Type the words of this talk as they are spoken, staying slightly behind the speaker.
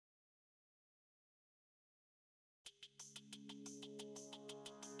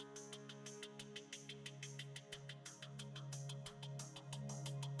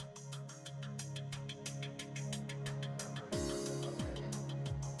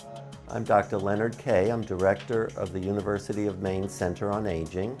I'm Dr. Leonard Kaye. I'm director of the University of Maine Center on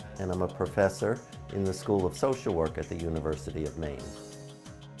Aging, and I'm a professor in the School of Social Work at the University of Maine.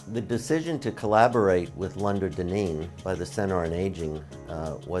 The decision to collaborate with Lunder-Dineen by the Center on Aging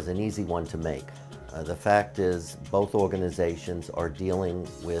was an easy one to make. The fact is, both organizations are dealing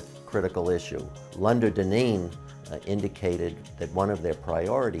with critical issue. Lunder-Dineen indicated that one of their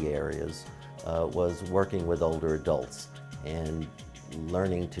priority areas was working with older adults and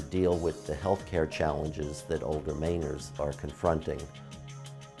learning to deal with the healthcare challenges that older Mainers are confronting.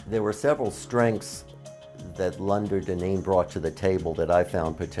 There were several strengths that Lunder-Dineen brought to the table that I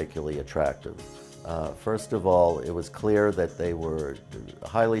found particularly attractive. First of all, it was clear that they were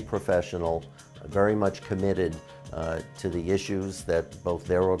highly professional, very much committed to the issues that both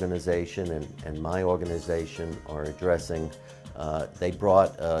their organization and my organization are addressing. They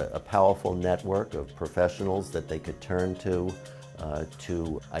brought a powerful network of professionals that they could turn to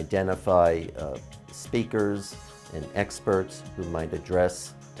identify speakers and experts who might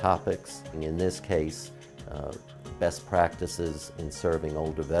address topics, in this case, best practices in serving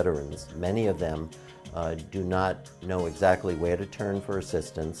older veterans. Many of them do not know exactly where to turn for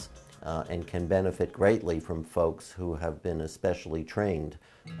assistance and can benefit greatly from folks who have been especially trained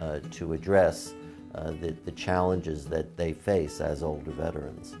to address the challenges that they face as older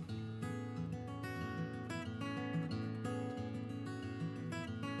veterans.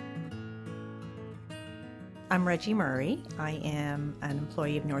 I'm Reggie Murray. I am an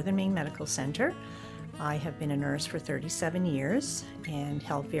employee of Northern Maine Medical Center. I have been a nurse for 37 years and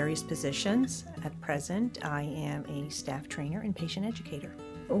held various positions. At present, I am a staff trainer and patient educator.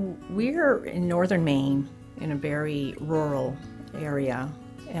 We're in Northern Maine, in a very rural area.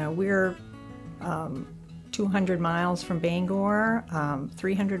 We're 200 miles from Bangor,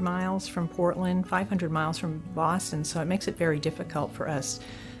 300 miles from Portland, 500 miles from Boston, so it makes it very difficult for us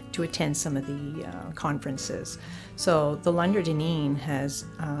to attend some of the conferences. So the Lunder-Dineen has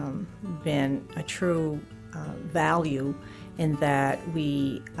been a true value in that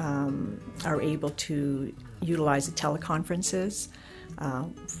we are able to utilize the teleconferences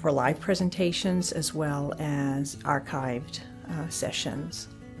for live presentations as well as archived sessions.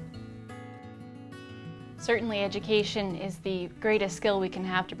 Certainly education is the greatest skill we can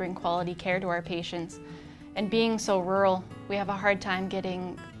have to bring quality care to our patients. And being so rural, we have a hard time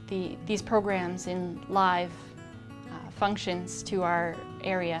getting these programs in live functions to our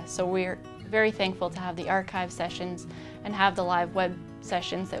area. So we're very thankful to have the archive sessions and have the live web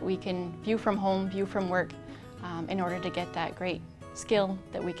sessions that we can view from home, view from work, in order to get that great skill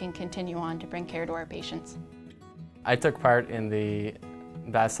that we can continue on to bring care to our patients. I took part in the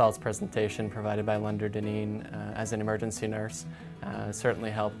bath salts presentation provided by Lunder-Dineen as an emergency nurse.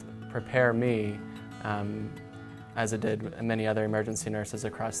 Certainly helped prepare me as it did many other emergency nurses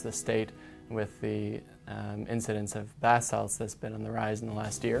across the state with the incidence of bath salts that's been on the rise in the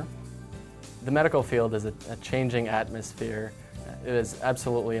last year. The medical field is a changing atmosphere. It is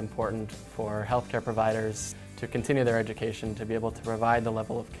absolutely important for healthcare providers to continue their education, to be able to provide the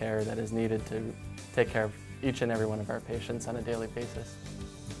level of care that is needed to take care of each and every one of our patients on a daily basis.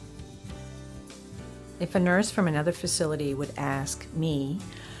 If a nurse from another facility would ask me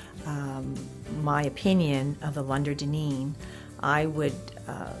my opinion of the Lunder-Dineen, I would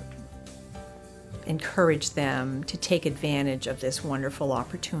encourage them to take advantage of this wonderful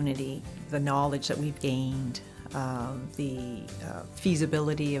opportunity, the knowledge that we've gained, the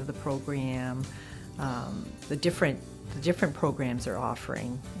feasibility of the program, the different programs they're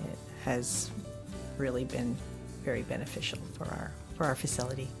offering. It has really been very beneficial for our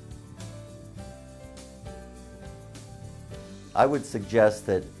facility. I would suggest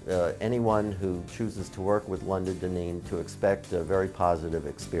that anyone who chooses to work with Lunder-Dineen to expect a very positive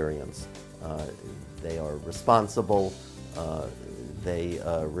experience. They are responsible, they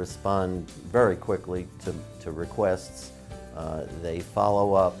respond very quickly to requests, they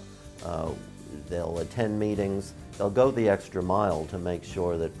follow up, they'll attend meetings, they'll go the extra mile to make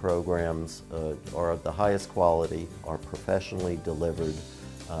sure that programs are of the highest quality, are professionally delivered,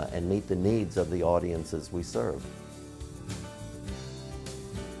 and meet the needs of the audiences we serve.